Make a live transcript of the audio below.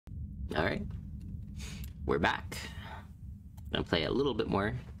Alright. We're back. Gonna play a little bit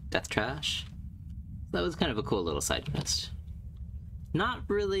more Death Trash. That was kind of a cool little side quest. Not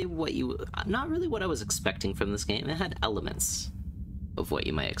really what I was expecting from this game. It had elements of what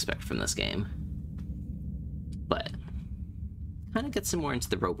you might expect from this game. But kind of gets some more into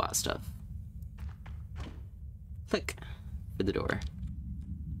the robot stuff. Click for the door.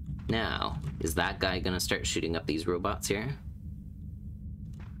 Now, is that guy gonna start shooting up these robots here?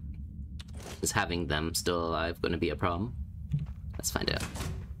 Is having them still alive gonna be a problem? Let's find out.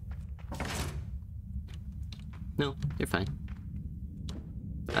 No, you're fine.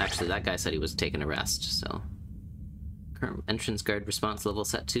 Actually, that guy said he was taking a rest, so... Current entrance guard response level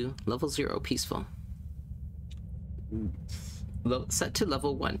set to level 0, peaceful. Set to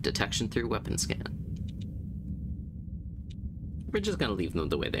level 1, detection through weapon scan. We're just gonna leave them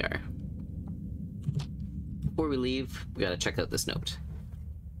the way they are. Before we leave, we gotta check out this note.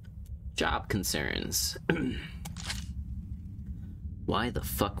 Job concerns. Why the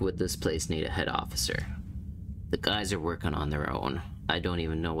fuck would this place need a head officer? The guys are working on their own. I don't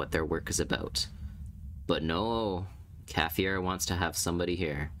even know what their work is about. But no, Cafier wants to have somebody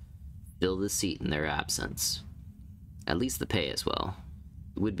here. Fill the seat in their absence. At least the pay as well.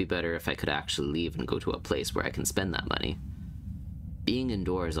 It would be better if I could actually leave and go to a place where I can spend that money. Being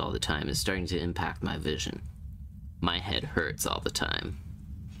indoors all the time is starting to impact my vision. My head hurts all the time.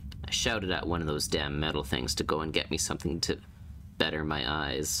 I shouted at one of those damn metal things to go and get me something to better my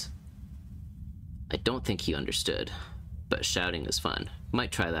eyes. I don't think he understood, but shouting is fun.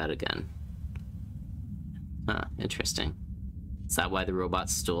 Might try that again. Huh, interesting. Is that why the robot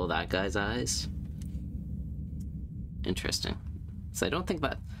stole that guy's eyes? Interesting. So I don't think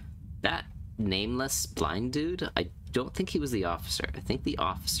that nameless blind dude, I don't think he was the officer. I think the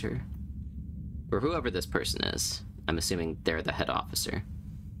officer, or whoever this person is, I'm assuming they're the head officer,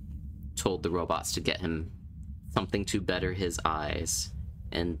 told the robots to get him something to better his eyes,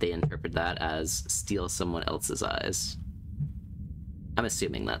 and they interpret that as steal someone else's eyes. I'm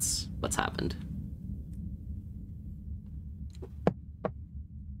assuming that's what's happened.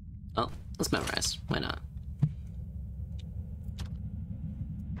 Oh, let's memorize. Why not?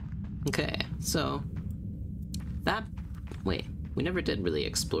 Okay, so... that... wait, we never did really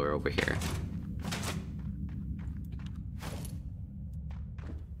explore over here.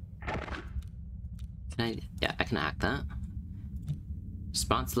 Yeah, I can hack that.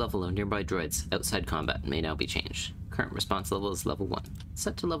 Response level of nearby droids outside combat may now be changed. Current response level is level 1.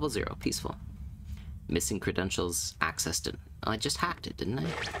 Set to level 0, peaceful. Missing credentials accessed it. Oh, I just hacked it, didn't I?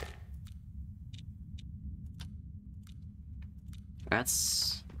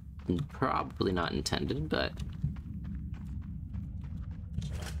 That's probably not intended, but...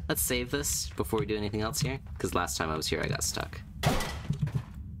 let's save this before we do anything else here, because last time I was here I got stuck.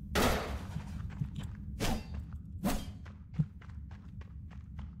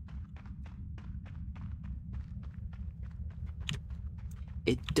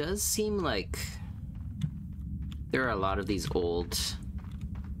 It does seem like there are a lot of these old,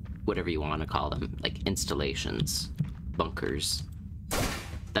 whatever you want to call them, like installations, bunkers,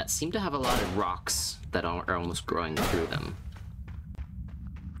 that seem to have a lot of rocks that are almost growing through them.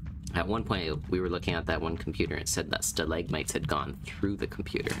 At one point, we were looking at that one computer and it said that stalagmites had gone through the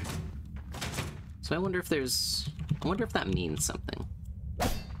computer. So I wonder if that means something.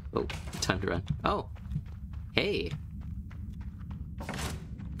 Oh, time to run. Oh, hey.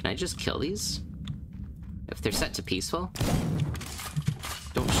 Can I just kill these? If they're set to peaceful?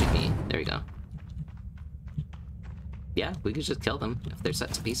 Don't shoot me. There we go. Yeah, we could just kill them. If they're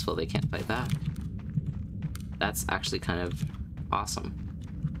set to peaceful, they can't fight back. That's actually kind of awesome.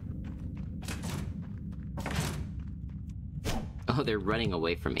 Oh, they're running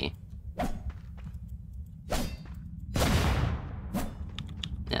away from me.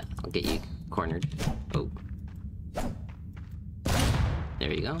 Yeah, I'll get you cornered. Oh.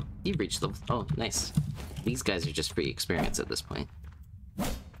 There you go. You've reached level... oh, nice. These guys are just free experience at this point.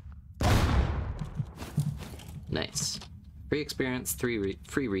 Nice. Free experience,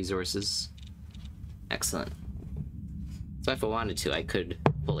 free resources. Excellent. So if I wanted to, I could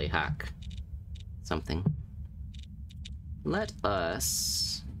fully hack something. Let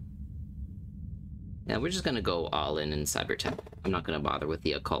us... yeah, we're just gonna go all in cyber tech. I'm not gonna bother with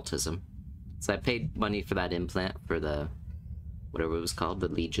the occultism. So I paid money for that implant for the... whatever it was called, the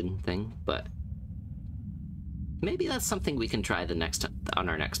Legion thing, but... maybe that's something we can try on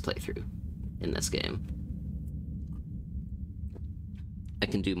our next playthrough in this game. I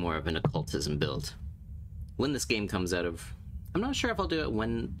can do more of an occultism build. When this game comes out of... I'm not sure if I'll do it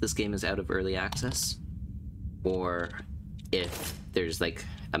when this game is out of early access, or if there's like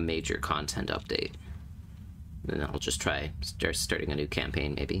a major content update. Then I'll just try starting a new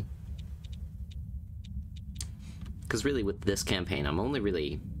campaign, maybe. Because really, with this campaign, I'm only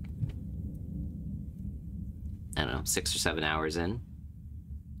really, I don't know, 6 or 7 hours in.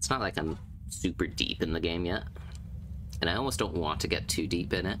 It's not like I'm super deep in the game yet. And I almost don't want to get too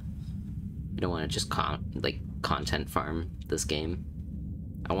deep in it. I don't want to just content farm this game.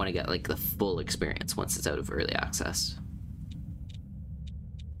 I want to get like the full experience once it's out of early access.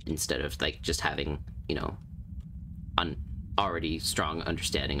 Instead of like just having, you know, an already strong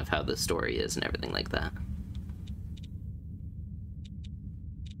understanding of how the story is and everything like that.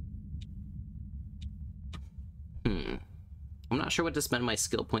 I'm not sure what to spend my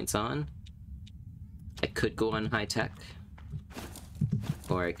skill points on. I could go on high tech,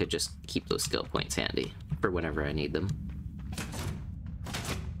 or I could just keep those skill points handy for whenever I need them.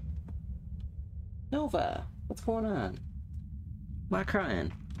 Nova, what's going on? Why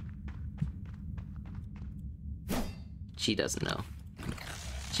crying? She doesn't know.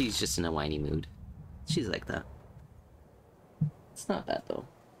 She's just in a whiny mood. She's like that. It's not bad though.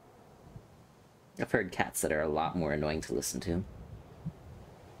 I've heard cats that are a lot more annoying to listen to.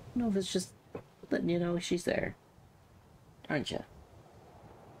 Nova's just letting you know she's there. Aren't you?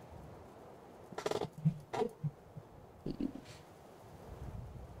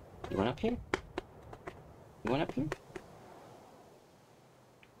 You want up here? You want up here?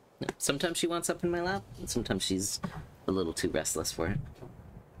 No. Sometimes she wants up in my lap, and sometimes she's a little too restless for it.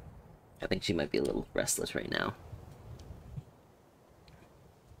 I think she might be a little restless right now.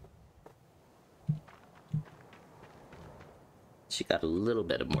 She got a little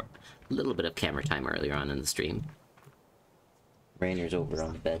bit of camera time earlier on in the stream. Rainer's over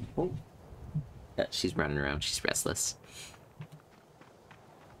on the bed. Oh. Yeah, she's running around. She's restless.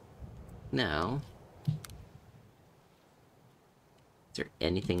 Now, is there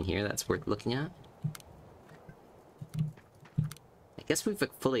anything here that's worth looking at? I guess we've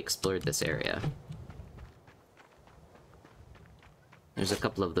fully explored this area. There's a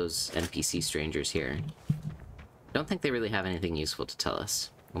couple of those NPC strangers here. I don't think they really have anything useful to tell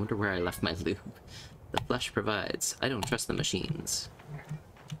us. I wonder where I left my lube. The flesh provides. I don't trust the machines.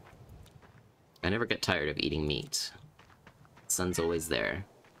 I never get tired of eating meat. The sun's always there.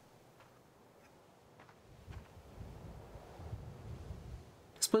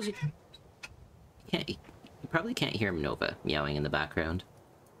 I suppose you can't. You probably can't hear Nova meowing in the background.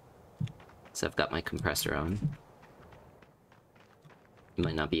 So I've got my compressor on. You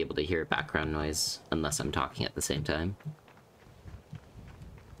might not be able to hear background noise unless I'm talking at the same time.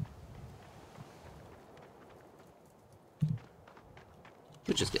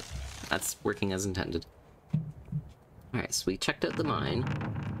 Which is good. That's working as intended. Alright, so we checked out the mine.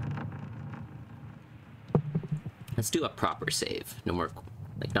 Let's do a proper save. No more,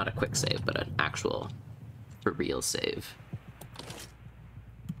 like, not a quick save, but an actual, for real save.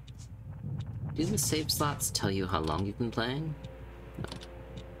 Do the save slots tell you how long you've been playing? No.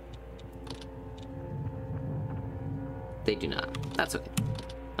 They do not. That's okay.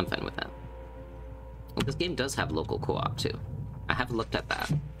 I'm fine with that. Well, this game does have local co-op, too. I have looked at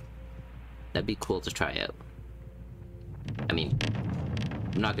that. That'd be cool to try out. I mean,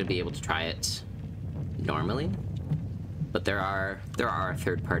 I'm not going to be able to try it normally, but there are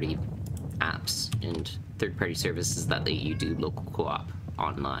third-party apps and third-party services that let you do local co-op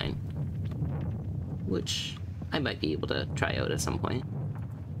online, which I might be able to try out at some point.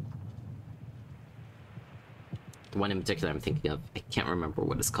 The one in particular I'm thinking of, I can't remember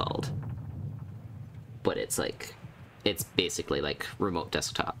what it's called, but it's like, it's basically like remote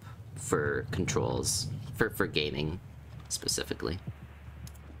desktop for controls, for gaming specifically.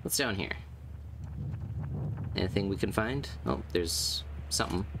 What's down here? Anything we can find? Oh, there's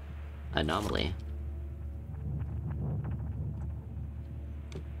something. Anomaly.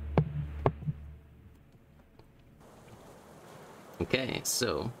 Okay,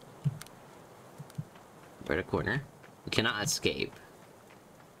 so right a corner. We cannot escape.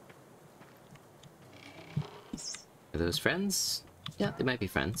 Are those friends? Yeah, they might be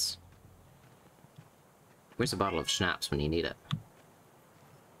friends. Where's a bottle of schnapps when you need it?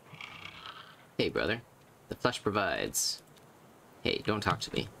 Hey, brother. The flesh provides. Hey, don't talk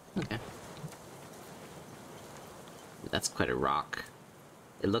to me. Okay. That's quite a rock.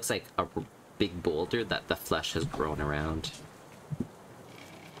 It looks like a big boulder that the flesh has grown around.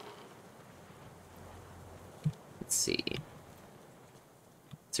 Let's see.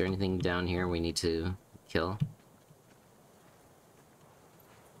 Is there anything down here we need to kill?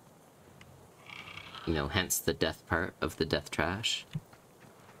 You know, hence the death part of the death trash.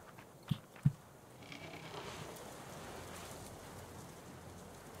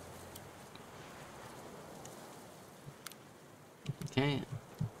 Okay.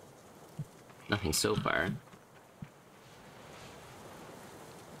 Nothing so far.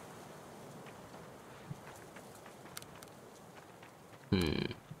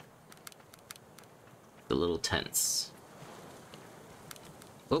 The little tents.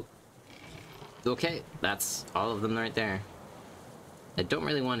 Oh. Okay, that's all of them right there. I don't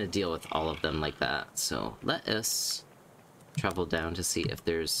really want to deal with all of them like that, so let us travel down to see if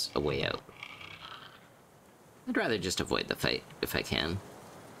there's a way out. I'd rather just avoid the fight, if I can.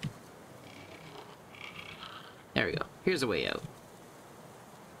 There we go. Here's a way out.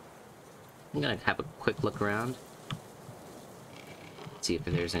 I'm gonna have a quick look around. See if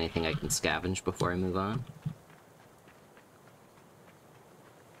there's anything I can scavenge before I move on.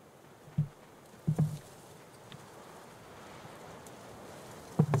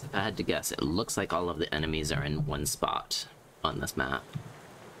 So if I had to guess, it looks like all of the enemies are in one spot on this map.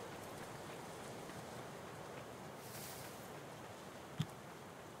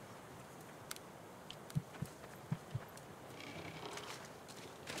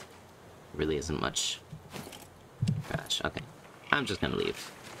 Really isn't much trash. Okay, I'm just gonna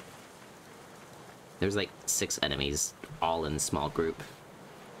leave. There's like 6 enemies, all in a small group.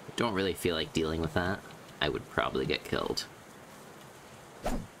 Don't really feel like dealing with that. I would probably get killed.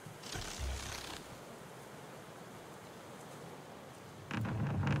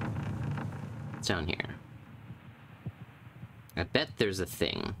 It's down here. I bet there's a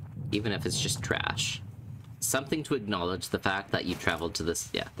thing, even if it's just trash. Something to acknowledge the fact that you traveled to this...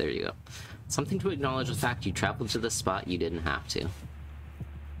 Yeah, there you go. Something to acknowledge the fact you traveled to this spot you didn't have to.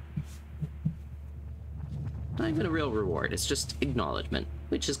 Not even a real reward, it's just acknowledgement,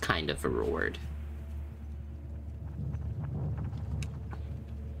 which is kind of a reward.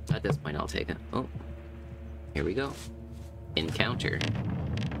 At this point, I'll take it. Oh, here we go. Encounter.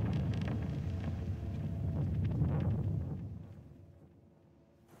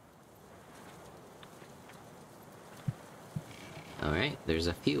 Alright, there's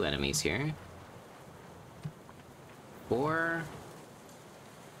a few enemies here. 4?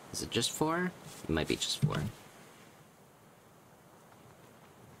 Is it just 4? It might be just 4.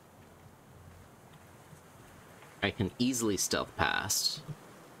 I can easily stealth past.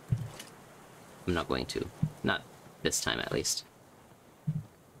 I'm not going to. Not this time, at least.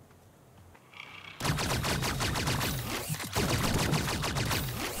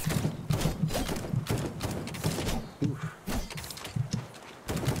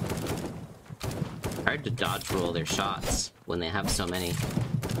 Hard to dodge roll their shots when they have so many.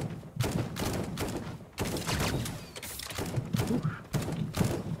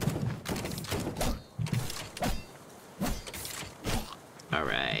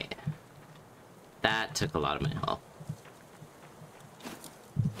 Alright. That took a lot of my health.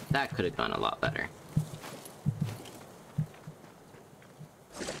 That could have gone a lot better.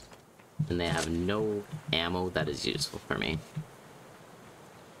 And they have no ammo that is useful for me.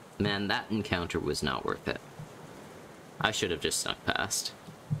 Man, that encounter was not worth it. I should have just snuck past.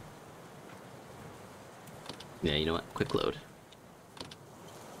 Yeah, you know what? Quick load.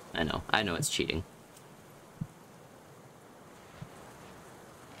 I know it's cheating.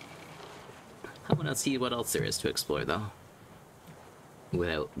 I want to see what else there is to explore, though.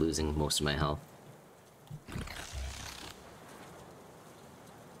 Without losing most of my health.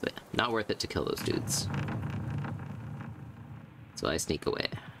 But yeah, not worth it to kill those dudes. So I sneak away.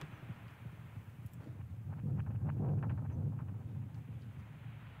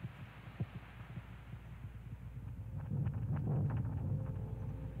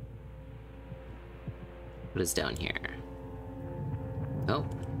 What is down here? Oh,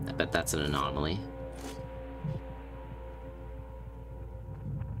 I bet that's an anomaly.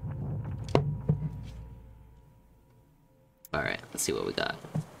 Alright, let's see what we got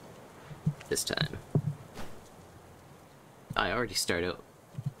this time. I already start out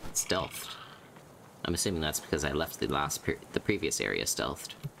stealthed. I'm assuming that's because I left the previous area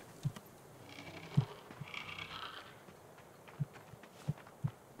stealthed.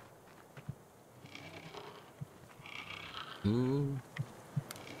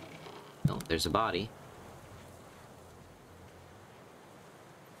 Oh, there's a body.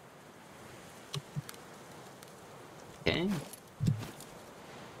 Okay.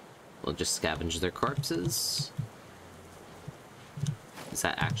 We'll just scavenge their corpses. Is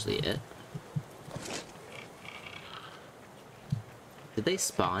that actually it? Did they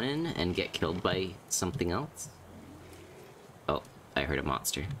spawn in and get killed by something else? Oh, I heard a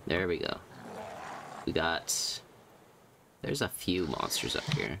monster. There we go. We got... There's a few monsters up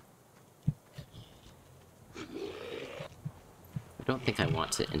here. I don't think I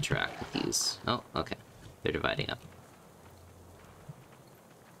want to interact with these. Oh, okay. They're dividing up.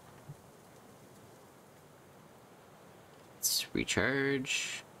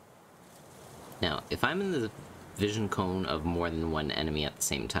 recharge. Now, if I'm in the vision cone of more than one enemy at the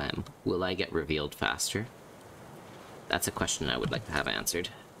same time, will I get revealed faster? That's a question I would like to have answered.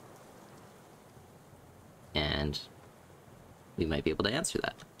 And we might be able to answer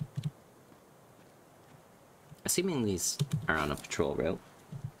that. Assuming these are on a patrol route.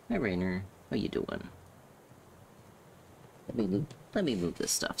 Hi, Rainer. How you doing? Let me move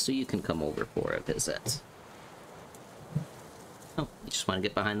this stuff so you can come over for a visit. Oh, you just want to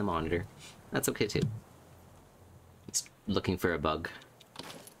get behind the monitor. That's okay too. He's looking for a bug.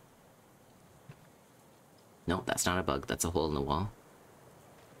 No, that's not a bug. That's a hole in the wall.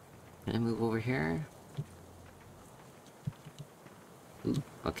 Can I move over here? Ooh,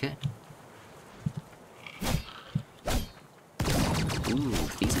 okay. Ooh,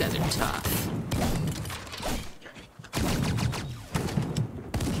 these guys are tough.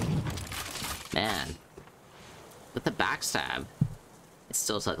 Man. With the backstab, it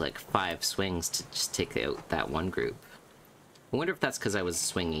still took like 5 swings to just take out that one group. I wonder if that's because I was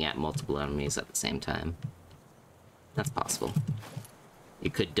swinging at multiple enemies at the same time. That's possible. You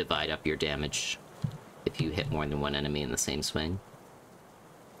could divide up your damage if you hit more than one enemy in the same swing.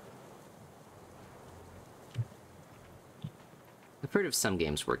 I've heard of some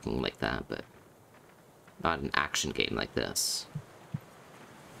games working like that, but not an action game like this.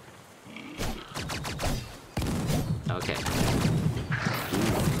 Okay.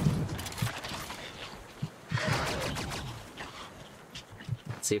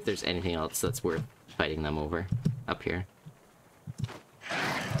 Let's see if there's anything else that's worth fighting them over up here.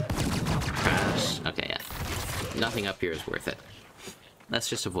 Crash. Okay, yeah. Nothing up here is worth it. Let's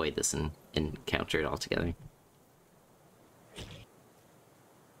just avoid this and encounter it altogether.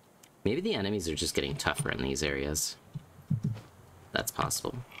 Maybe the enemies are just getting tougher in these areas. That's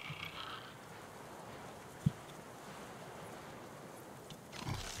possible.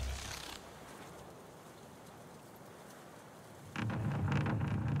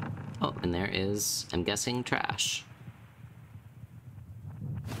 Oh, and there is, I'm guessing, trash.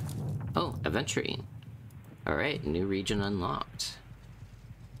 Oh, aventurine. Alright, new region unlocked.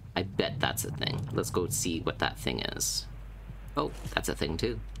 I bet that's a thing. Let's go see what that thing is. Oh, that's a thing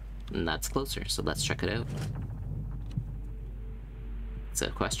too. And that's closer, so let's check it out. It's a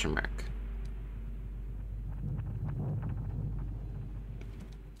question mark.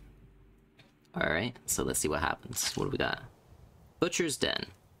 Alright, so let's see what happens. What do we got? Butcher's Den.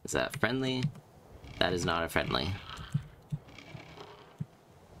 Is that friendly? That is not a friendly.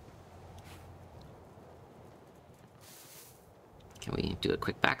 Can we do a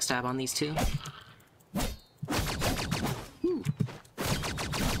quick backstab on these two? Ooh.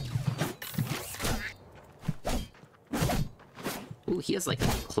 Ooh, he has like a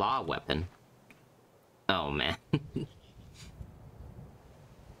claw weapon. Oh man.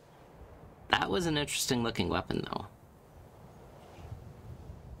 That was an interesting looking weapon though.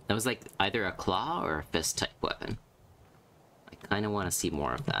 That was like either a claw or a fist type weapon. I kind of want to see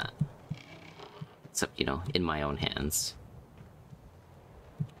more of that. Except, you know, in my own hands.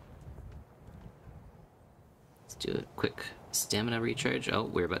 Let's do a quick stamina recharge. Oh,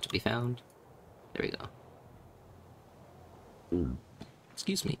 we're about to be found. There we go. Ooh.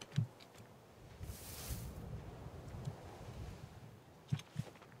 Excuse me.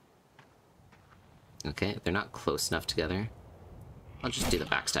 Okay, they're not close enough together. I'll just do the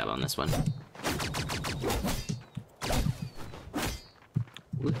backstab on this one.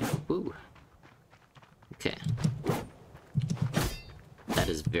 Woo, woo. Okay. That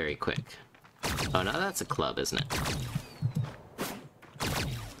is very quick. Oh, no, that's a club, isn't it?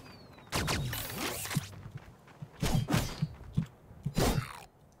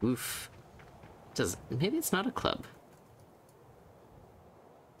 Oof. Maybe it's not a club.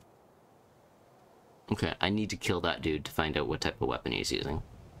 Okay, I need to kill that dude to find out what type of weapon he's using.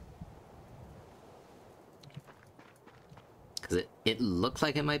 Because it looked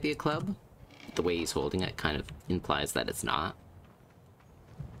like it might be a club. The way he's holding it kind of implies that it's not.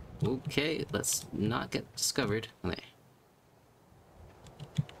 Okay, let's not get discovered. Okay.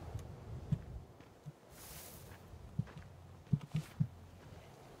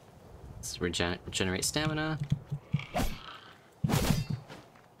 Let's regenerate stamina.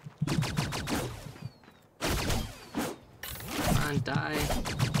 Die.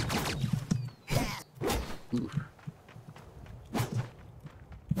 Ooh.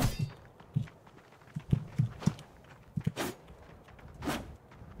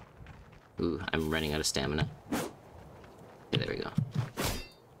 Ooh, I'm running out of stamina. Okay, there we go.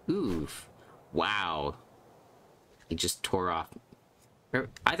 Ooh. Wow. He just tore off. Or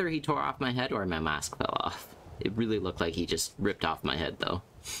either he tore off my head or my mask fell off. It really looked like he just ripped off my head, though.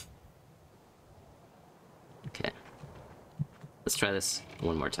 Okay. Let's try this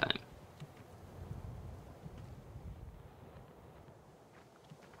one more time.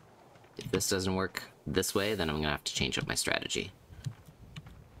 If this doesn't work this way, then I'm gonna have to change up my strategy.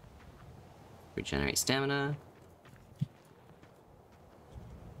 Regenerate stamina.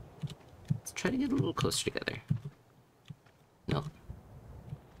 Let's try to get a little closer together. No.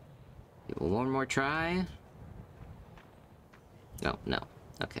 Give it one more try. No, no.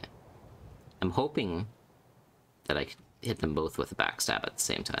 Okay. I'm hoping that I could hit them both with a backstab at the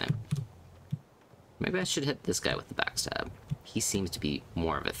same time. Maybe I should hit this guy with the backstab. He seems to be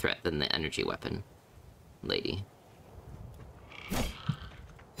more of a threat than the energy weapon lady.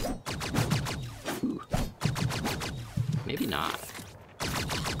 Ooh. Maybe not.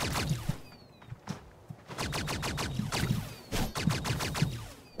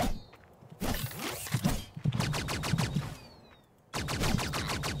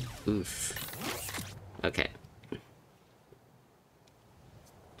 Oof. Okay.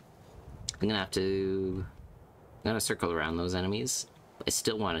 I'm gonna circle around those enemies. I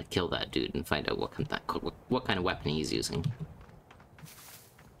still want to kill that dude and find out what kind of weapon he's using.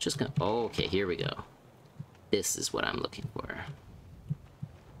 Just gonna... Oh, okay, here we go. This is what I'm looking for.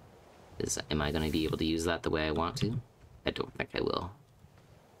 Am I gonna be able to use that the way I want to? I don't think I will.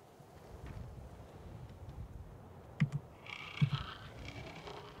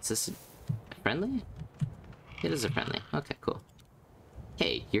 Is this a friendly? It is a friendly. Okay, cool.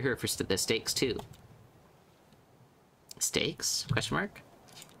 Hey, you're here for the stakes too. Steaks? Question mark?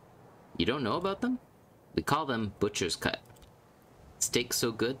 You don't know about them? We call them butcher's cut. Steaks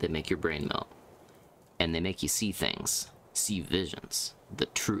so good they make your brain melt. And they make you see things. See visions. The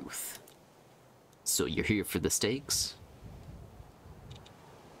truth. So you're here for the steaks?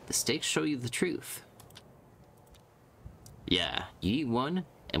 The steaks show you the truth. Yeah, you eat one,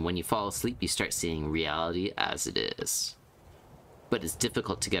 and when you fall asleep you start seeing reality as it is. But it's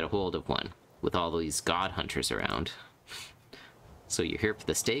difficult to get a hold of one, with all these god hunters around. So you're here for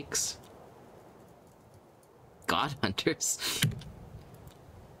the stakes? God hunters?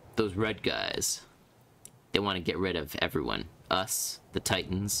 Those red guys. They want to get rid of everyone. Us, the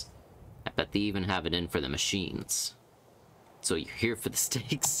Titans. I bet they even have it in for the machines. So you're here for the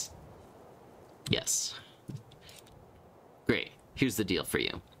stakes? Yes. Great. Here's the deal for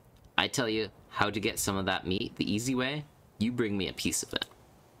you. I tell you how to get some of that meat the easy way. You bring me a piece of it.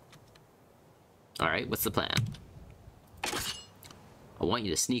 Alright, what's the plan? I want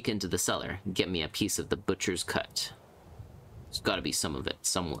you to sneak into the cellar and get me a piece of the butcher's cut. There's gotta be some of it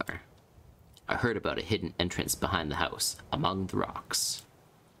somewhere. I heard about a hidden entrance behind the house, among the rocks.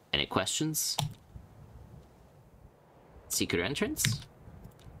 Any questions? Secret entrance?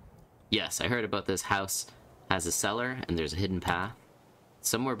 Yes, I heard about this house has a cellar and there's a hidden path.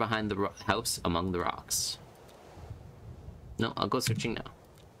 Somewhere behind the house, among the rocks. No, I'll go searching now.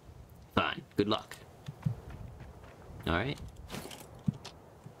 Fine, good luck. Alright.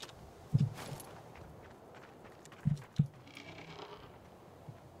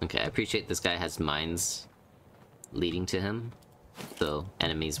 Okay, I appreciate this guy has mines leading to him, so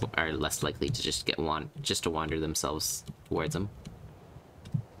enemies are less likely to just wander themselves towards him.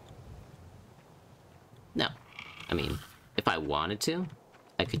 No, I mean, if I wanted to,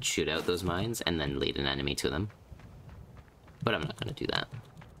 I could shoot out those mines and then lead an enemy to them. But I'm not gonna do that.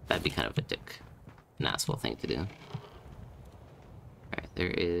 That'd be kind of an asshole thing to do. Alright,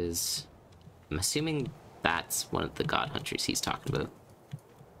 there is... I'm assuming that's one of the god hunters he's talking about.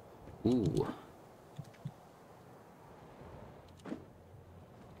 Ooh.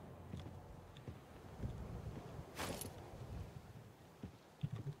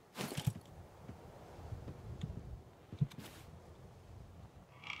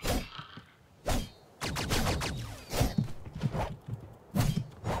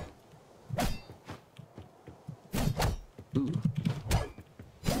 Ooh.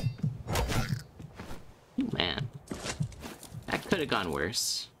 Ooh, man. That could have gone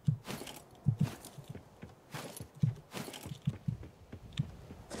worse.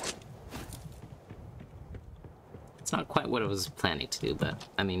 It's not quite what I was planning to do, but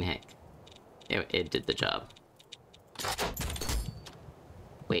I mean, hey, it did the job.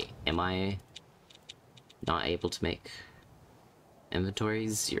 Wait, am I not able to make inventory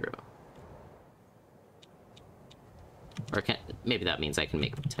 0? Or maybe that means I can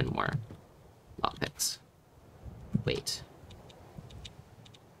make 10 more lockpicks. Wait.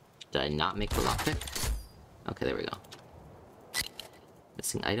 Did I not make the lockpick? Okay, there we go.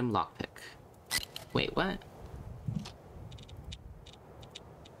 Missing item lockpick. Wait, what?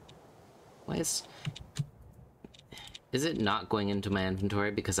 Why is... Is it not going into my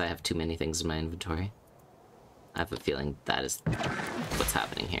inventory because I have too many things in my inventory? I have a feeling that is what's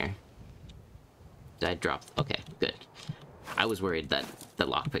happening here. Did I drop? Okay, good. I was worried that the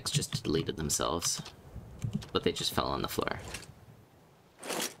lockpicks just deleted themselves, but they just fell on the floor.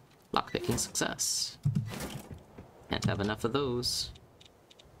 Lockpicking success. Can't have enough of those.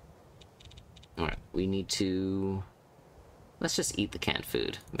 Alright, we need to... Let's just eat the canned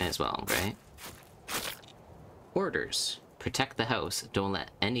food. May as well, right? Orders. Protect the house. Don't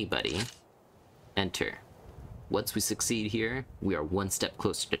let anybody enter. Once we succeed here, we are one step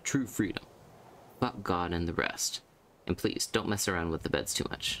closer to true freedom. Fuck God and the rest. And please, don't mess around with the beds too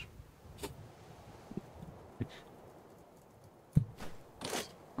much.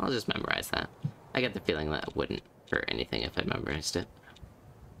 I'll just memorize that. I get the feeling that it wouldn't hurt anything if I memorized it.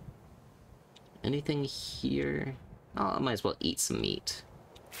 Anything here? Oh, I might as well eat some meat.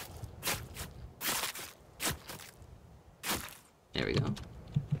 There we go.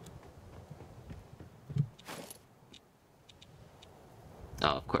 Oh,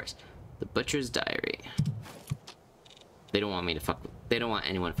 of course. The Butcher's Diary. They don't want me to fuck... They don't want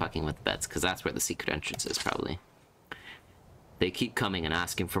anyone fucking with the beds, because that's where the secret entrance is, probably. They keep coming and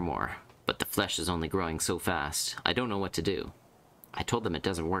asking for more, but the flesh is only growing so fast. I don't know what to do. I told them it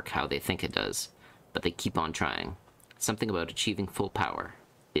doesn't work how they think it does, but they keep on trying. Something about achieving full power.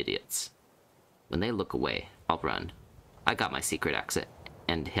 Idiots. When they look away, I'll run. I got my secret exit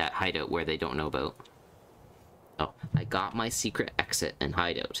and hideout where they don't know about. Oh, I got my secret exit and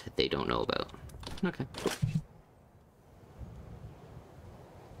hideout they don't know about. Okay, cool.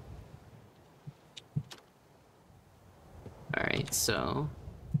 Alright, so...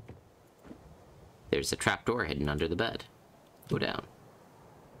 There's a trapdoor hidden under the bed. Go down.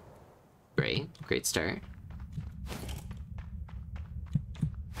 Great, great start.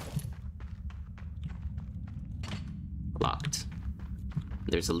 Locked.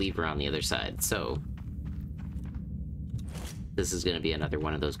 There's a lever on the other side, so... This is gonna be another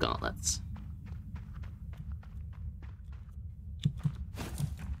one of those gauntlets.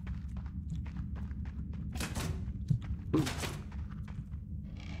 Ooh.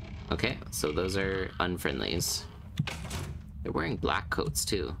 Okay, so those are unfriendlies. They're wearing black coats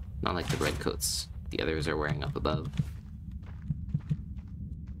too, not like the red coats the others are wearing up above.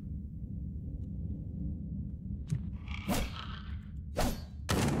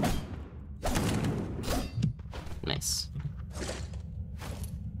 Nice.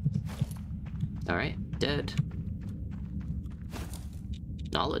 Alright, dead.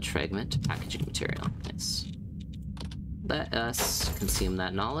 Knowledge fragment, packaging material. Nice. Let us consume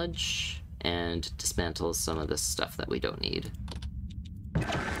that knowledge and dismantle some of this stuff that we don't need.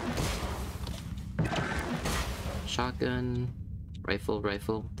 Shotgun, rifle.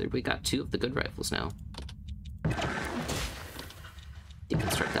 We got 2 of the good rifles now.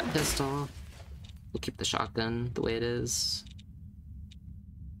 Deconstruct that pistol. We'll keep the shotgun the way it is.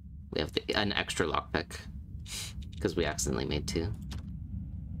 We have an extra lockpick, because we accidentally made 2.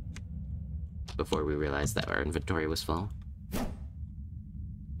 Before we realized that our inventory was full.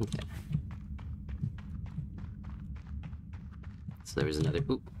 Okay. So there was another...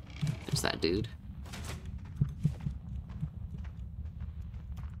 Oop. There's that dude.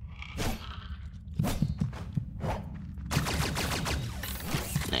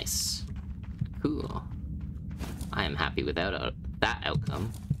 Nice. Cool. I am happy with that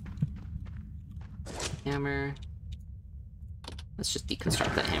outcome. Hammer. Let's just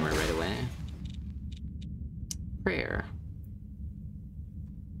deconstruct that hammer right away. Prayer.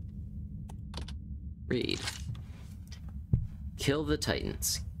 Read. Kill the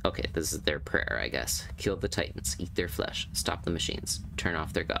Titans. Okay, this is their prayer, I guess. Kill the Titans. Eat their flesh. Stop the machines. Turn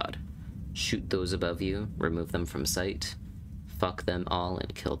off their god. Shoot those above you. Remove them from sight. Fuck them all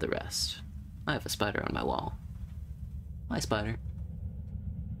and kill the rest. I have a spider on my wall. Hi, spider.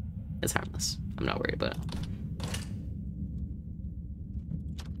 It's harmless. I'm not worried about it.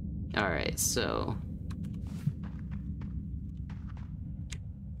 Alright, so...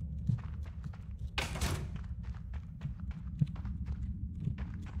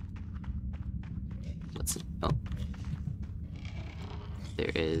 What's... Oh.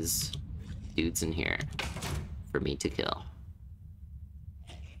 There is dudes in here for me to kill.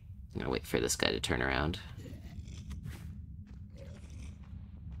 I'm gonna wait for this guy to turn around.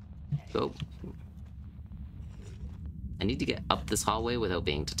 Go. I need to get up this hallway without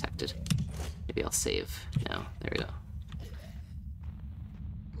being detected. Maybe I'll save now. There we go.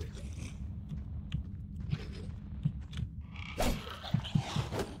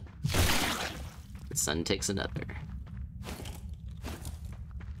 The sun takes another.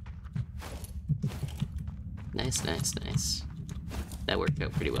 Nice Nice, nice, nice. That worked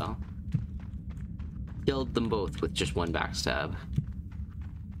out pretty well. Killed them both with just one backstab.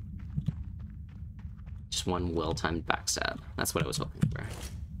 Just one well-timed backstab. That's what I was hoping for.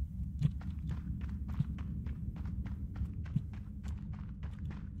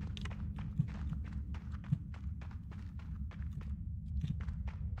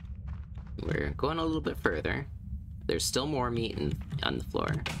 We're going a little bit further. There's still more meat on the floor.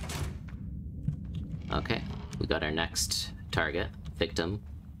 Okay, we got our next target, victim.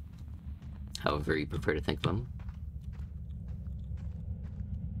 However you prefer to think of them.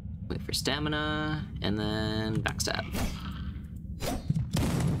 Wait for stamina, and then backstab.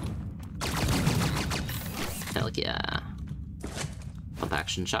 Hell yeah. Pump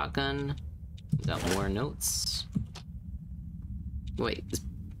action shotgun. We got more notes. Wait, is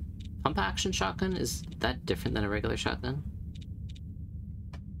pump action shotgun, is that different than a regular shotgun?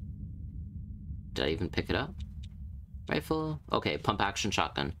 Did I even pick it up? Rifle? Okay, pump action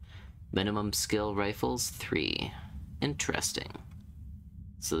shotgun. Minimum skill rifles 3. Interesting.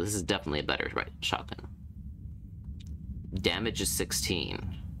 So this is definitely a better shotgun. Damage is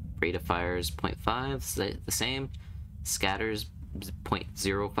 16. Rate of fire is 0.5, the same. Scatters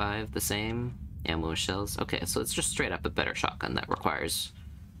 0.05, the same. Ammo shells. Okay, so it's just straight up a better shotgun that requires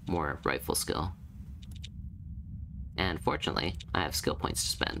more rifle skill. And fortunately, I have skill points to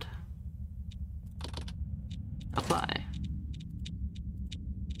spend. Apply.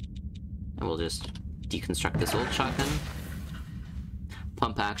 And we'll just deconstruct this old shotgun.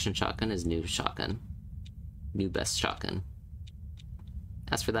 Pump action shotgun is new shotgun. New best shotgun.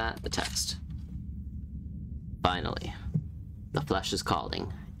 As for that, the text. Finally, the flesh is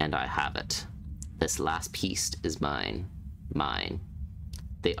calling, and I have it. This last piece is mine. Mine.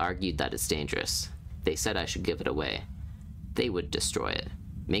 They argued that it's dangerous. They said I should give it away. They would destroy it.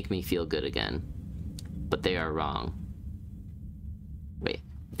 Make me feel good again. But they are wrong. Wait.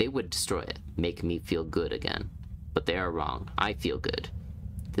 They would destroy it. Make me feel good again. But they are wrong. I feel good.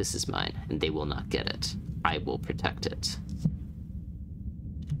 This is mine, and they will not get it. I will protect it.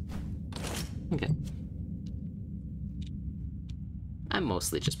 Okay. I'm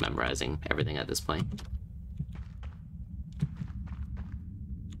mostly just memorizing everything at this point.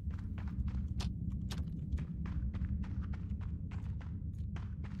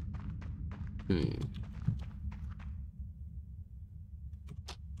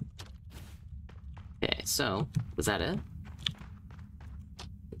 Okay, so, was that it?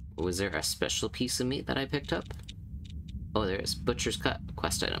 Was there a special piece of meat that I picked up? Oh, there is. Butcher's Cut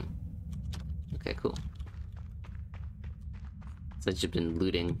quest item. Okay, cool. Since you've been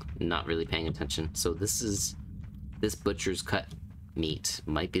looting, not really paying attention. So this Butcher's Cut meat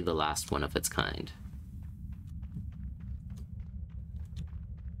might be the last one of its kind.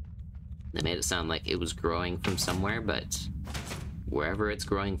 They made it sound like it was growing from somewhere, but wherever it's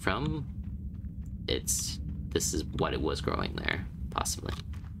growing from, this is what it was growing there, possibly.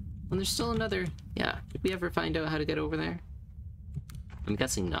 And there's still another, yeah, did we ever find out how to get over there? I'm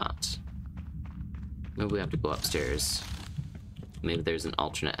guessing not. Maybe we have to go upstairs. Maybe there's an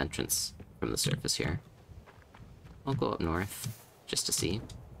alternate entrance from the surface here. I'll go up north, just to see.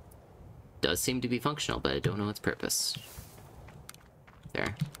 Does seem to be functional, but I don't know its purpose.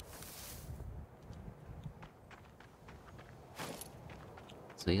 There.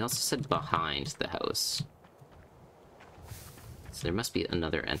 So he also said behind the house. So there must be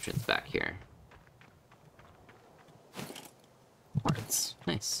another entrance back here. Quartz.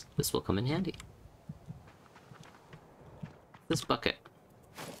 Nice. This will come in handy. This bucket.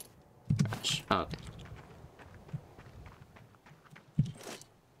 Trash. Oh, okay.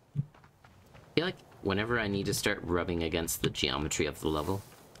 I feel like whenever I need to start rubbing against the geometry of the level,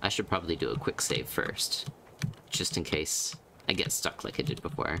 I should probably do a quick save first. Just in case I get stuck like I did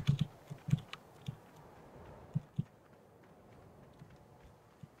before.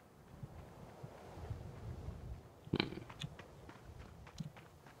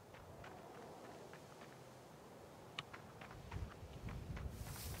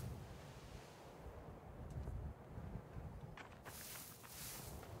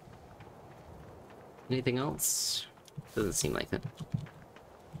 Anything else? Doesn't seem like it.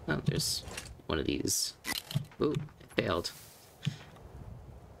 Oh, there's one of these. Ooh, it failed.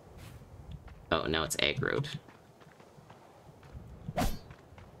 Oh, now it's aggroed.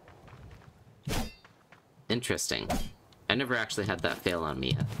 Interesting. I never actually had that fail on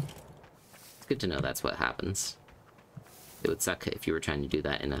me yet. It's good to know that's what happens. It would suck if you were trying to do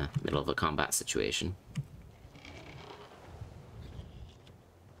that in the middle of a combat situation.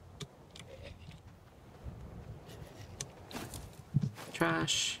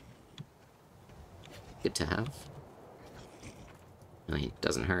 Trash. Good to have. I mean, it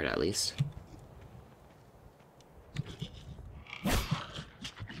doesn't hurt, at least.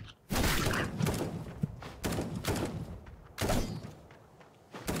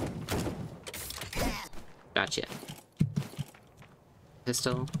 Gotcha.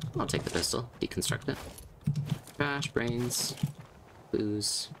 Pistol. I'll take the pistol. Deconstruct it. Trash, brains,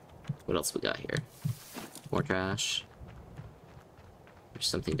 booze. What else we got here? More trash. There's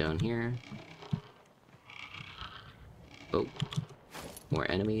something down here. Oh. More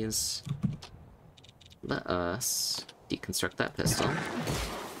enemies. Let us deconstruct that pistol.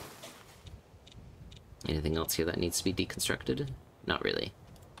 Anything else here that needs to be deconstructed? Not really.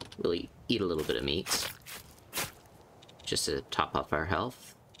 We'll eat a little bit of meat. Just to top up our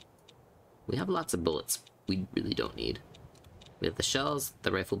health. We have lots of bullets we really don't need. We have the shells,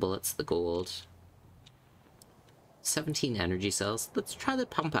 the rifle bullets, the gold. 17 energy cells. Let's try the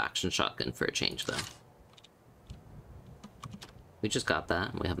pump action shotgun for a change, though. We just got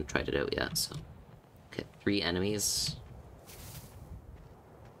that, and we haven't tried it out yet, so... Okay, 3 enemies.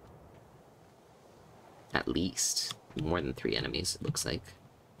 At least. More than 3 enemies, it looks like.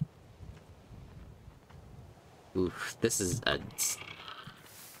 Oof, this is a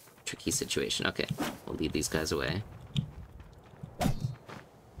tricky situation. Okay, we'll lead these guys away.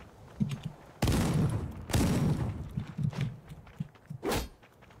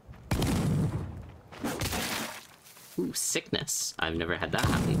 Ooh, sickness. I've never had that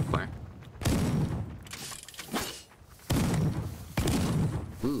happen before.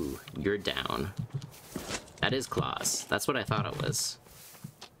 Ooh, you're down. That is claws. That's what I thought it was.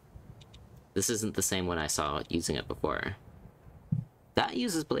 This isn't the same one I saw using it before. That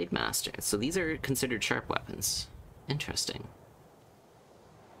uses Blade Master, so these are considered sharp weapons. Interesting.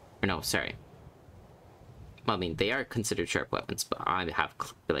 Or no, sorry. Well, I mean, they are considered sharp weapons, but I have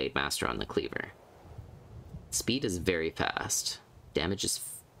Blade Master on the cleaver. Speed is very fast. Damage is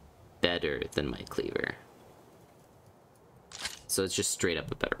better than my cleaver. So it's just straight up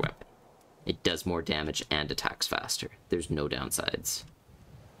a better weapon. It does more damage and attacks faster. There's no downsides.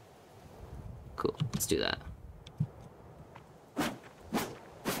 Cool, let's do that.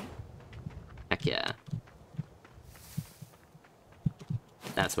 Heck yeah.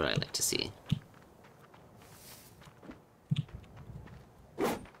 That's what I like to see.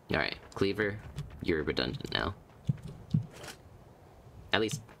 Alright, cleaver, you're redundant now. At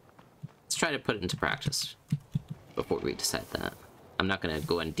least, let's try to put it into practice before we decide that. I'm not gonna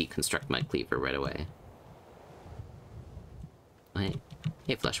go and deconstruct my cleaver right away.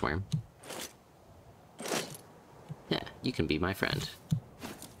 Hey, fleshworm. Yeah, you can be my friend.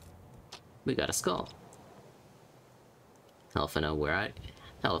 We got a skull. Hell if I know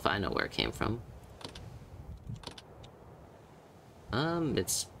where it came from.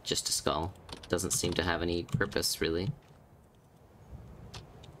 It's just a skull. Doesn't seem to have any purpose, really.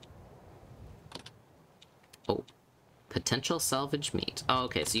 Oh. Potential salvage meat. Oh,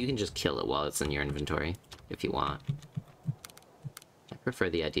 okay, so you can just kill it while it's in your inventory, if you want. I prefer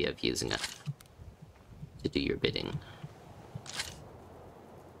the idea of using it to do your bidding.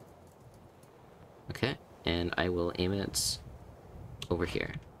 Okay, and I will aim it over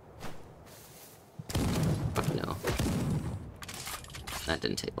here. Fuck no. That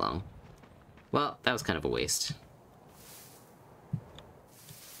didn't take long. Well, that was kind of a waste.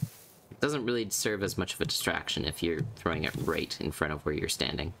 It doesn't really serve as much of a distraction if you're throwing it right in front of where you're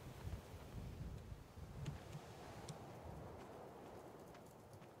standing.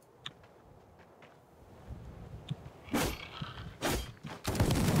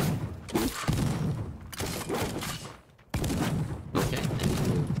 Okay.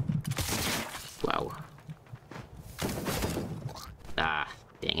 Wow. Ah,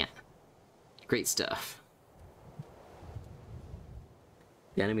 dang it. Great stuff.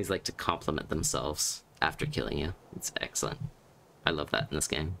 The enemies like to compliment themselves after killing you. It's excellent. I love that in this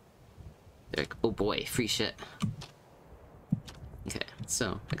game. They're like, oh boy, free shit. Okay,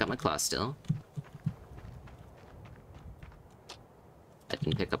 so I got my claw still. I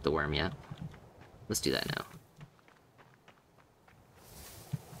didn't pick up the worm yet. Let's do that now.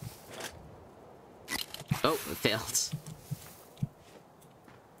 Oh, it failed.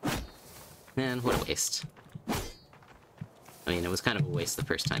 Man, what a waste. I mean, it was kind of a waste the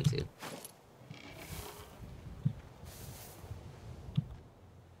first time, too.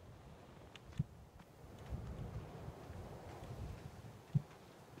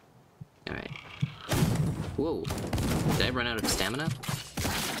 Alright. Whoa. Did I run out of stamina?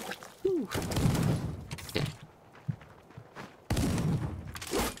 Whew. Okay.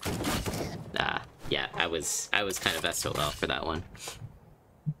 Ah, yeah, I was kind of SOL for that one.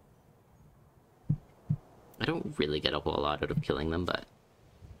 I don't really get a whole lot out of killing them, but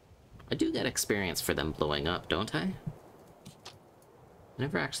I do get experience for them blowing up, don't I? I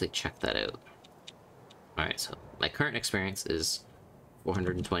never actually checked that out. Alright, so my current experience is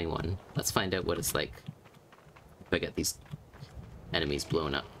 421. Let's find out what it's like if I get these enemies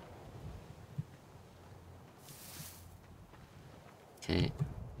blown up. Okay.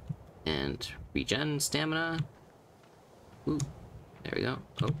 And regen stamina. Ooh, there we go.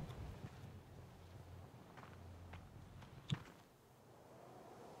 Oh.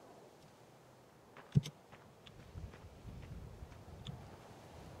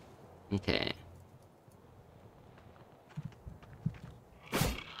 Okay.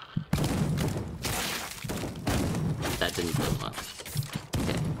 That didn't blow him up.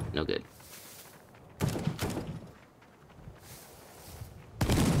 Okay, no good.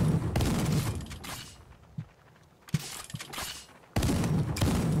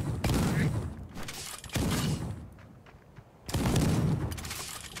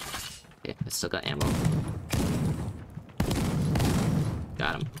 Okay, I still got ammo.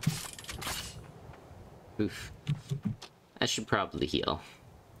 Got him. Oof. I should probably heal.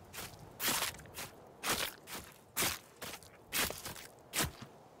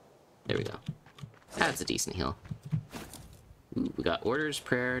 There we go. That's a decent heal. Ooh, we got orders,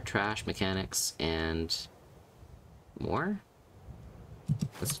 prayer, trash, mechanics, and more?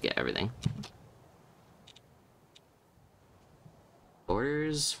 Let's get everything.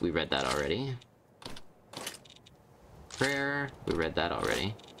 Orders, we read that already. Prayer, we read that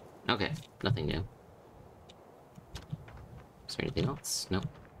already. Okay, nothing new. Is there anything else? Nope.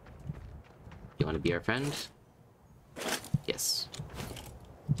 You want to be our friend? Yes.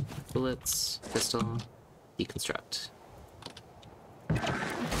 Bullets, pistol, deconstruct.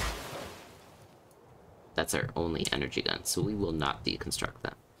 That's our only energy gun, so we will not deconstruct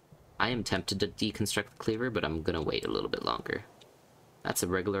that. I am tempted to deconstruct the cleaver, but I'm gonna wait a little bit longer. That's a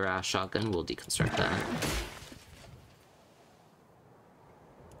regular ass shotgun, we'll deconstruct that.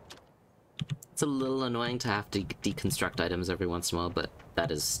 It's a little annoying to have to deconstruct items every once in a while, but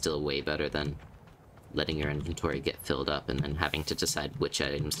that is still way better than letting your inventory get filled up and then having to decide which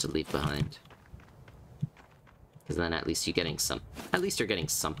items to leave behind. Because then at least you're getting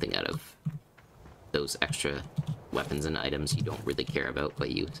something out of those extra weapons and items you don't really care about, but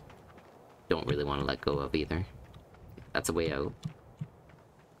you don't really want to let go of either. That's a way out.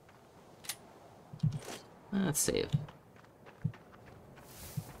 Let's save.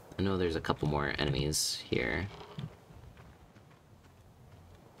 I know there's a couple more enemies here.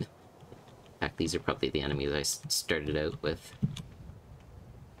 In fact, these are probably the enemies I started out with.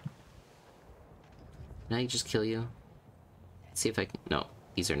 Can I just kill you? Let's see if I can... No,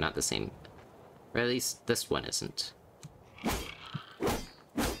 these are not the same. Or at least this one isn't.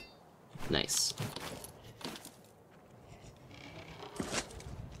 Nice.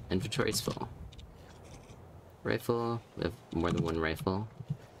 Inventory's full. Rifle. We have more than one rifle.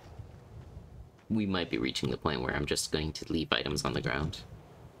 We might be reaching the point where I'm just going to leave items on the ground.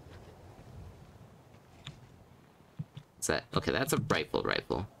 Is that... Okay, that's a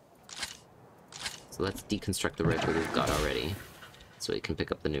rifle. So let's deconstruct the rifle we've got already, so we can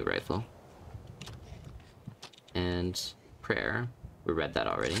pick up the new rifle. And prayer. We read that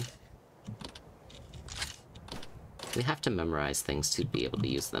already. We have to memorize things to be able to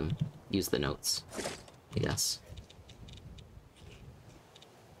use them. Use the notes, I guess.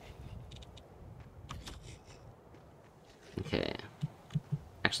 Okay.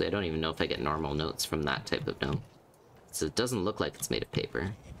 Actually, I don't even know if I get normal notes from that type of note. So it doesn't look like it's made of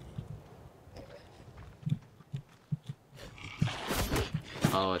paper.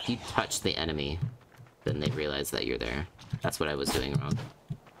 Oh, if you touch the enemy, then they realize that you're there. That's what I was doing wrong.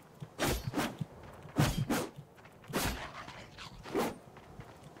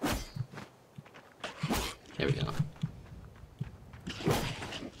 There we go.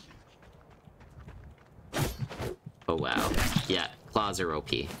 Oh wow. Yeah, claws are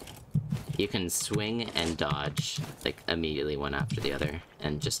OP. You can swing and dodge, like, immediately one after the other,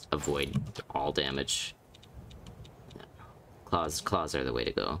 and just avoid all damage. Claws are the way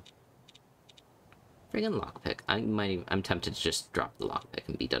to go. Friggin' lockpick. I'm tempted to just drop the lockpick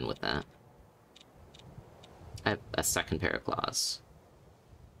and be done with that. I have a second pair of claws.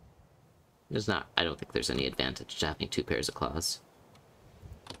 I don't think there's any advantage to having two pairs of claws.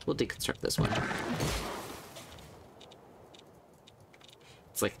 We'll deconstruct this one.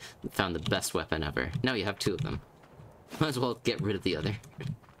 It's like, we found the best weapon ever. Now you have two of them. Might as well get rid of the other.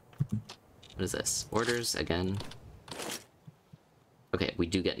 What is this? Orders, again. Okay, we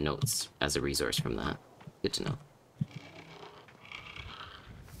do get notes as a resource from that. Good to know.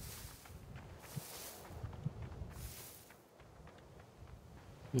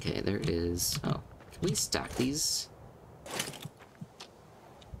 Okay, there is... Oh, can we stack these?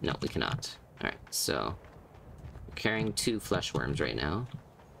 No, we cannot. Alright, so... We're carrying 2 flesh worms right now.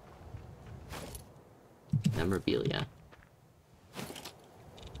 Memorabilia.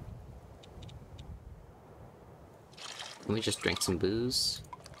 Can we just drink some booze?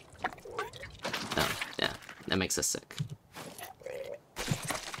 Oh, yeah. That makes us sick.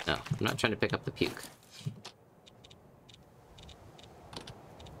 No, I'm not trying to pick up the puke.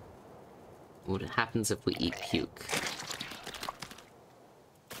 What happens if we eat puke?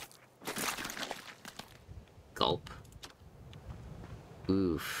 Gulp.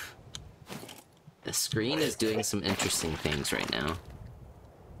 Oof. The screen is doing some interesting things right now.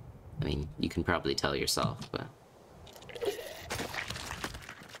 I mean, you can probably tell yourself, but...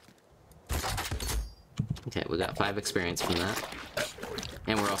 Okay, we got 5 experience from that.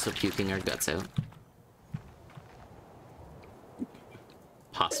 And we're also puking our guts out.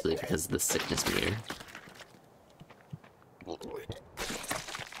 Possibly because of the sickness meter.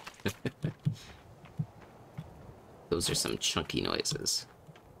 Those are some chunky noises.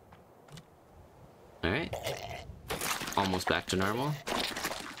 Alright. Almost back to normal.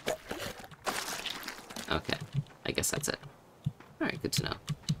 Okay. I guess that's it. Alright, good to know.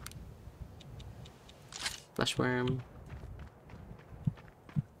 Fleshworm.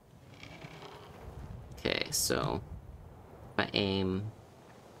 Okay, so... if I aim...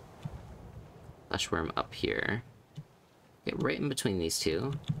 Fleshworm up here. Get right in between these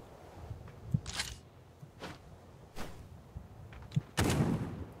two.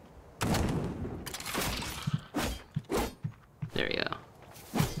 There you go.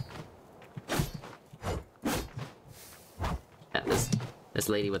 Yeah, this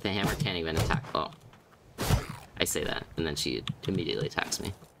lady with the hammer can't even attack. Oh. I say that, and then she immediately attacks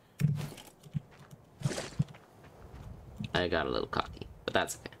me. I got a little cocky, but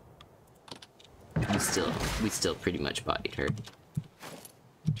that's okay. We still pretty much bodied her.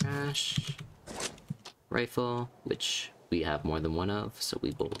 Trash. Rifle, which we have more than one of, so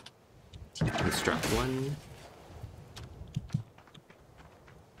we will construct one.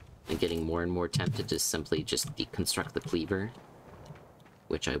 I'm getting more and more tempted to simply just deconstruct the cleaver,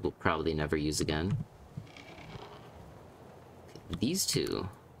 which I will probably never use again. These two...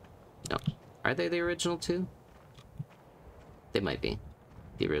 No. Are they the original two? They might be.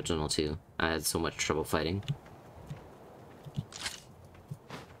 The original two. I had so much trouble fighting.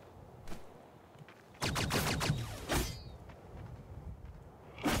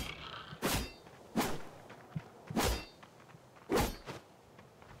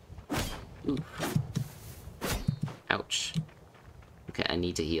 Ooh. Ouch. Okay, I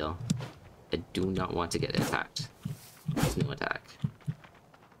need to heal. I do not want to get attacked. There's no attack.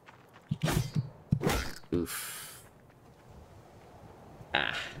 Oof.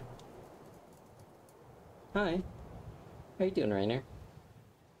 Ah. Hi. How you doing, Rainer?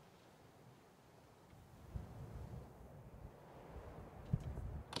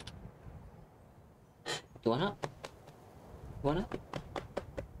 You want up? You want up?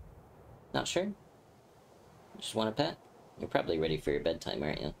 Not sure? Just want a pet? You're probably ready for your bedtime,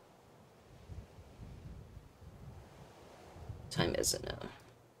 aren't you? Time is it now?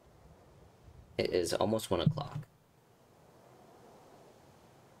 It is almost 1 o'clock.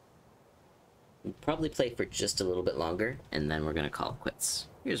 We'll probably play for just a little bit longer, and then we're gonna call it quits.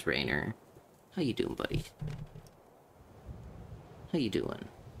 Here's Rainer. How you doing, buddy? How you doing?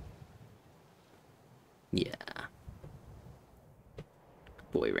 Yeah.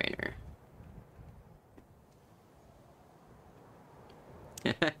 Boy, Rainer.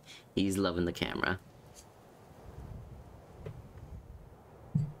 He's loving the camera.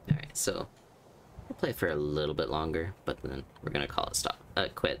 Alright, so we'll play for a little bit longer, but then we're gonna call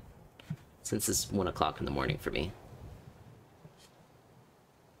it quit. Since it's 1 o'clock in the morning for me.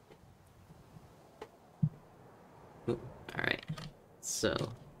 Alright, so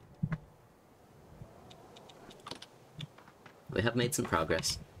we have made some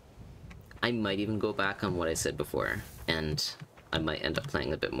progress. I might even go back on what I said before, and I might end up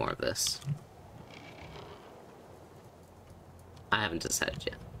playing a bit more of this. I haven't decided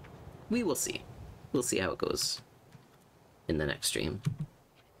yet. We will see. We'll see how it goes in the next stream.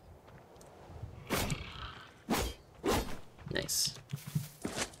 Nice.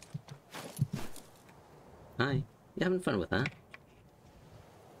 Hi. You having fun with that?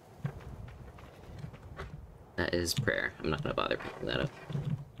 That is prayer. I'm not gonna bother picking that up.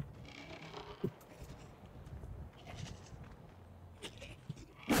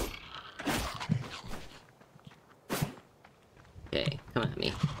 Okay, come at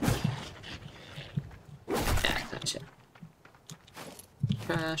me. Yeah, gotcha.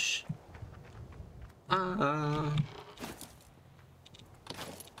 Dash.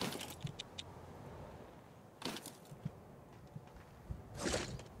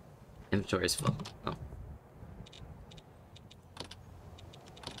 Inventory is full. Oh.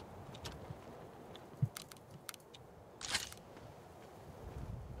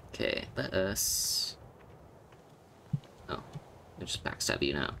 Okay, let us... Oh, I just backstab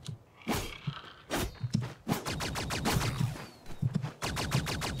you now.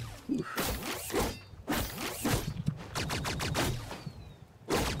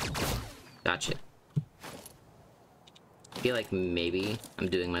 Gotcha. I feel like maybe I'm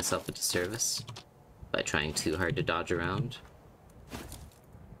doing myself a disservice by trying too hard to dodge around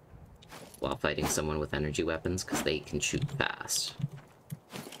while fighting someone with energy weapons, because they can shoot fast.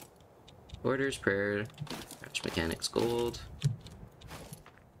 Orders, prayer, crouch mechanics, gold,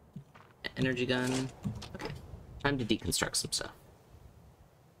 energy gun. Okay, time to deconstruct some stuff.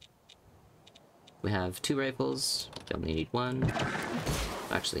 We have 2 rifles, we only need 1.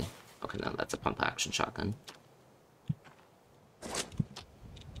 Actually, okay, no, that's a pump action shotgun.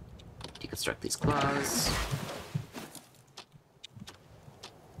 Deconstruct these claws.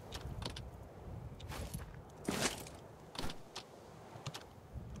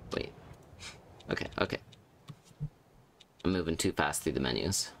 Wait. Okay, okay. I'm moving too fast through the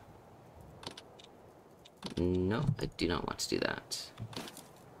menus. No, I do not want to do that.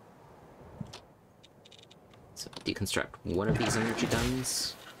 So, deconstruct one of these energy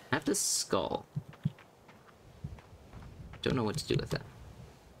guns. I have this skull. Don't know what to do with it.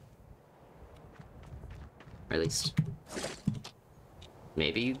 Or at least...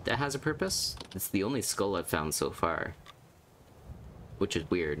 maybe that has a purpose? It's the only skull I've found so far. Which is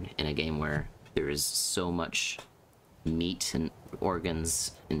weird in a game where there is so much meat and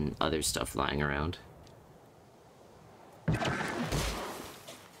organs and other stuff lying around.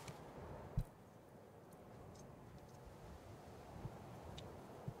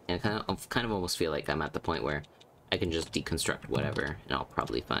 And I kind of almost feel like I'm at the point where I can just deconstruct whatever, and I'll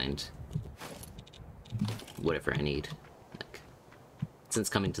probably find whatever I need. Like, since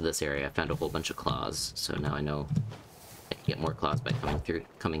coming to this area, I found a whole bunch of claws, so now I know I can get more claws by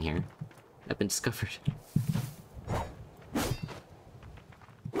coming here. I've been discovered.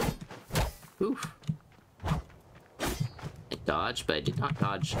 Oof. I dodged, but I did not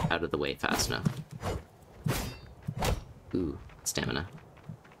dodge out of the way fast enough. Ooh, stamina.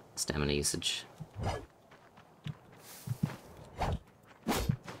 Stamina usage.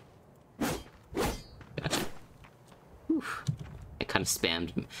 Gotcha. Oof. I kind of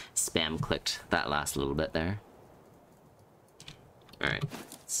spam clicked that last little bit there. Alright,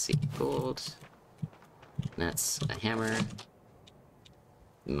 let's see. Gold. That's a hammer.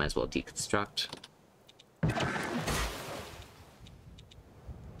 We might as well deconstruct.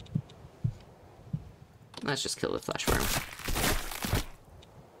 Let's just kill the flesh worm.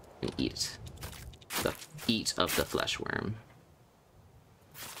 And eat of the flesh worm.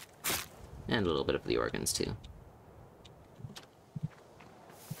 And a little bit of the organs too.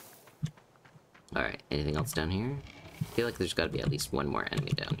 Alright, anything else down here? I feel like there's gotta be at least one more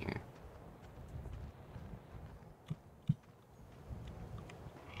enemy down here.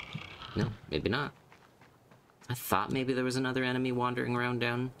 No, maybe not. I thought maybe there was another enemy wandering around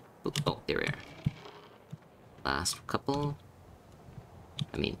down. Oh, there we are. Last couple.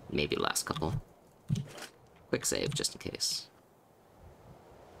 I mean, maybe last couple. Quick save, just in case.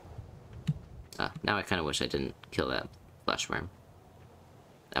 Now I kind of wish I didn't kill that flesh worm.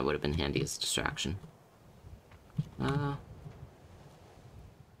 That would have been handy as a distraction. We'll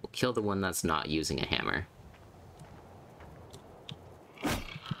kill the one that's not using a hammer.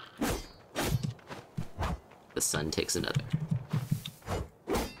 The sun takes another.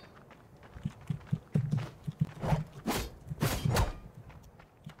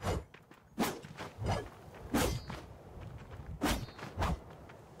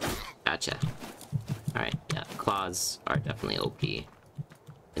 Gotcha. Alright, yeah, claws are definitely OP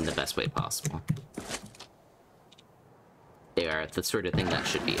in the best way possible. They are the sort of thing that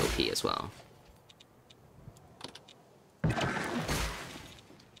should be OP as well. Okay,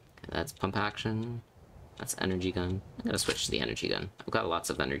 that's pump action. That's energy gun. I'm gonna switch to the energy gun. I've got lots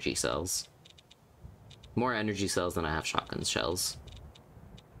of energy cells. More energy cells than I have shotgun shells.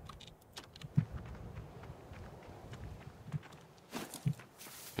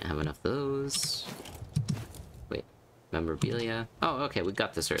 Can't have enough of those. Wait, memorabilia. Oh, okay, we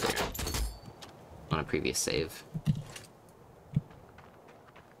got this earlier. On a previous save.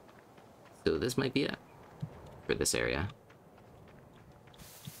 So this might be it for this area.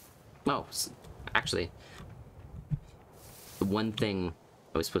 Oh, actually, the one thing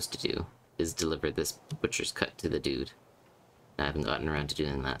I was supposed to do is deliver this butcher's cut to the dude. I haven't gotten around to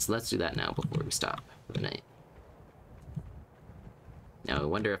doing that, so let's do that now before we stop for the night. Now I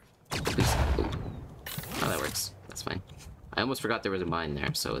wonder if we... Oh, that works. That's fine. I almost forgot there was a mine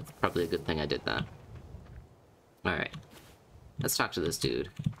there, so it's probably a good thing I did that. Alright. Let's talk to this dude.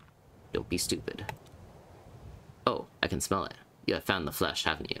 Don't be stupid. Oh, I can smell it. You have found the flesh,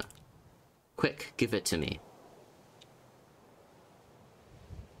 haven't you? Quick, give it to me.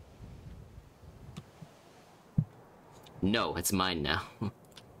 No, it's mine now.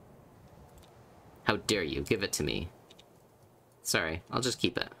 How dare you? Give it to me. Sorry, I'll just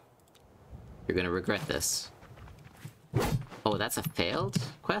keep it. You're gonna regret this. Oh, that's a failed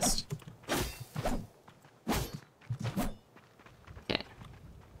quest? Okay.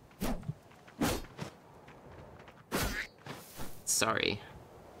 Sorry.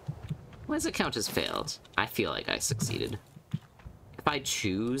 Why does it count as failed? I feel like I succeeded. If I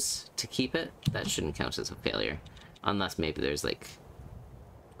choose to keep it, that shouldn't count as a failure. Unless maybe there's like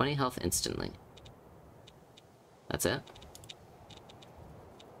 20 health instantly. That's it?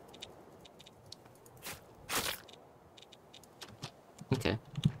 Okay.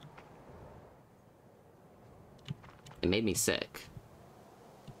 It made me sick.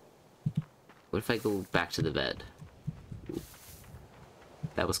 What if I go back to the bed?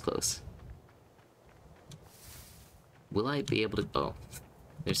 That was close. Will I be able to... Oh,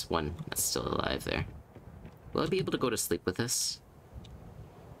 there's one that's still alive there. Will I be able to go to sleep with this?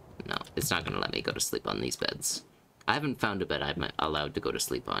 No, it's not going to let me go to sleep on these beds. I haven't found a bed I'm allowed to go to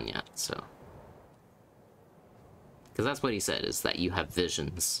sleep on yet, so... Because that's what he said, is that you have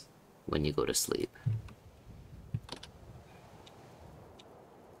visions when you go to sleep.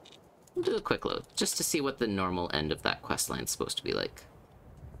 We'll do a quick load, just to see what the normal end of that questline is supposed to be like.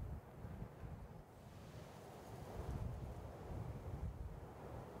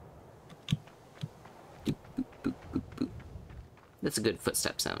 Boop, boop, boop, boop, boop. That's a good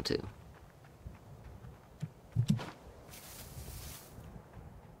footstep sound, too.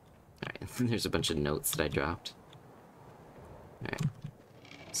 Alright, there's a bunch of notes that I dropped. Alright.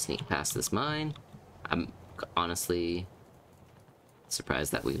 Sneak past this mine. I'm honestly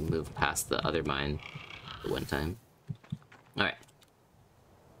surprised that we moved past the other mine the one time. Alright.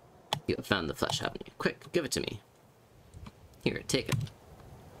 You have found the flesh, haven't you? Quick, give it to me. Here, take it.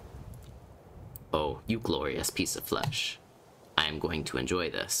 Oh, you glorious piece of flesh. I am going to enjoy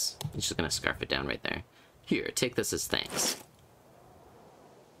this. He's just gonna scarf it down right there. Here, take this as thanks.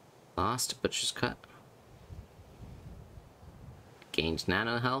 Lost butcher's cut. Gained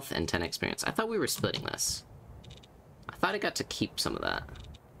nano health and 10 experience. I thought we were splitting this. I thought I got to keep some of that.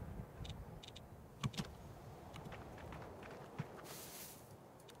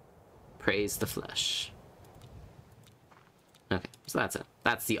 Praise the flesh. Okay, so that's it.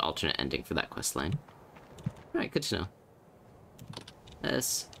 That's the alternate ending for that questline. Alright, good to know.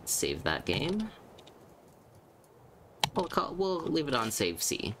 Let's save that game. We'll leave it on save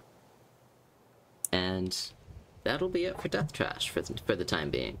C. And that'll be it for Death Trash for the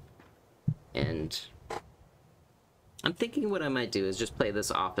time being. And I'm thinking what I might do is just play this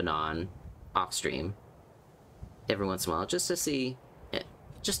off and on, off stream, every once in a while, just to see,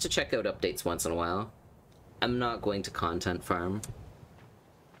 just to check out updates once in a while. I'm not going to content farm,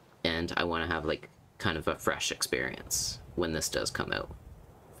 and I want to have like kind of a fresh experience when this does come out,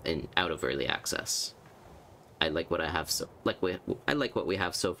 out of early access. I like what I have I like what we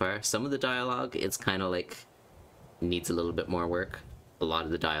have so far. Some of the dialogue, it's kind of like needs a little bit more work. A lot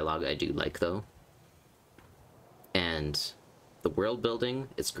of the dialogue I do like though. And the world building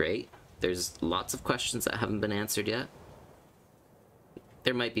is great. There's lots of questions that haven't been answered yet.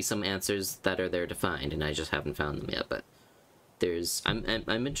 There might be some answers that are there to find, and I just haven't found them yet, but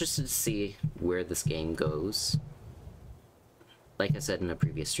I'm interested to see where this game goes. Like I said in a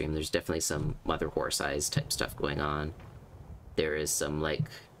previous stream, there's definitely some Mother Horse Eyes type stuff going on. There is some, like,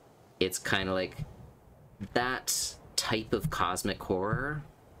 it's kind of like that type of cosmic horror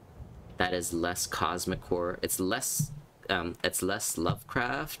that is less cosmic horror. It's less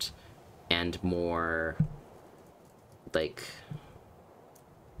Lovecraft and more like,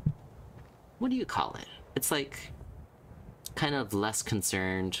 what do you call it? It's like kind of less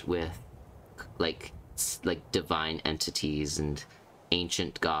concerned with like divine entities and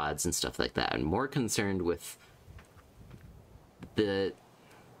ancient gods and stuff like that, and more concerned with the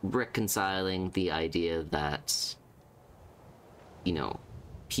reconciling the idea that, you know,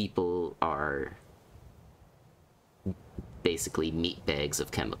 people are basically meat bags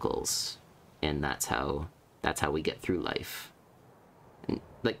of chemicals, and that's how we get through life. And,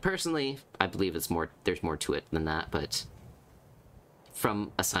 like, personally, I believe there's more to it than that, but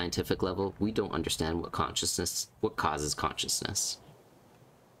from a scientific level, we don't understand what causes consciousness.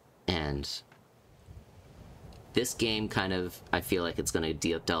 And this game kind of, I feel like it's going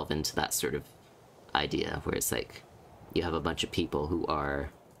to delve into that sort of idea, where it's like, you have a bunch of people who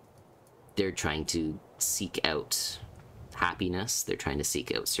they're trying to seek out happiness, they're trying to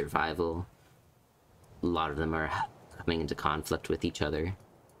seek out survival. A lot of them are coming into conflict with each other.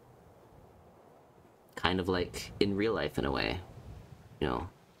 Kind of like in real life in a way. You know,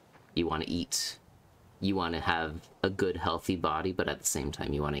 you want to eat, you want to have a good, healthy body, but at the same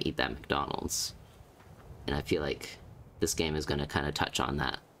time, you want to eat that McDonald's. And I feel like this game is going to kind of touch on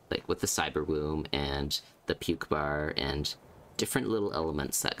that, like with the cyber womb and the puke bar and different little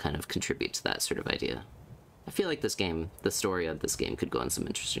elements that kind of contribute to that sort of idea. I feel like this game, the story of this game, could go in some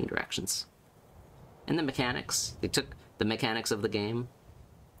interesting directions. And the mechanics, the mechanics of the game,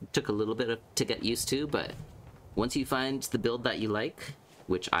 it took a little bit to get used to, but once you find the build that you like,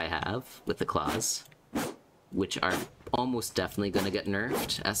 which I have with the claws, which are almost definitely going to get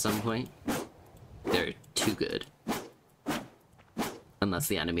nerfed at some point, they're too good. Unless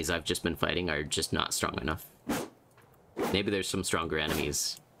the enemies I've just been fighting are just not strong enough. Maybe there's some stronger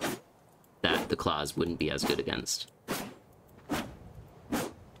enemies that the claws wouldn't be as good against.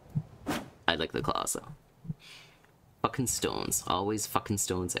 I like the claws, though. Fucking stones. Always fucking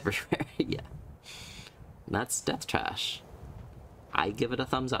stones everywhere. Yeah. That's trash. I give it a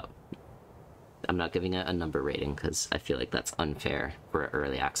thumbs up. I'm not giving it a number rating because I feel like that's unfair for an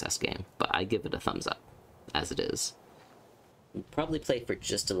early access game, but I give it a thumbs up as it is. We'll probably play for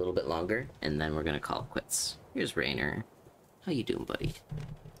just a little bit longer, and then we're gonna call it quits. Here's Rainer. How you doing, buddy?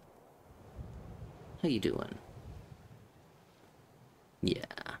 How you doing? Yeah.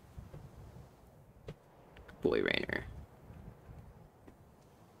 Boy, Rainer.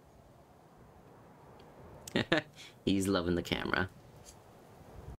 He's loving the camera.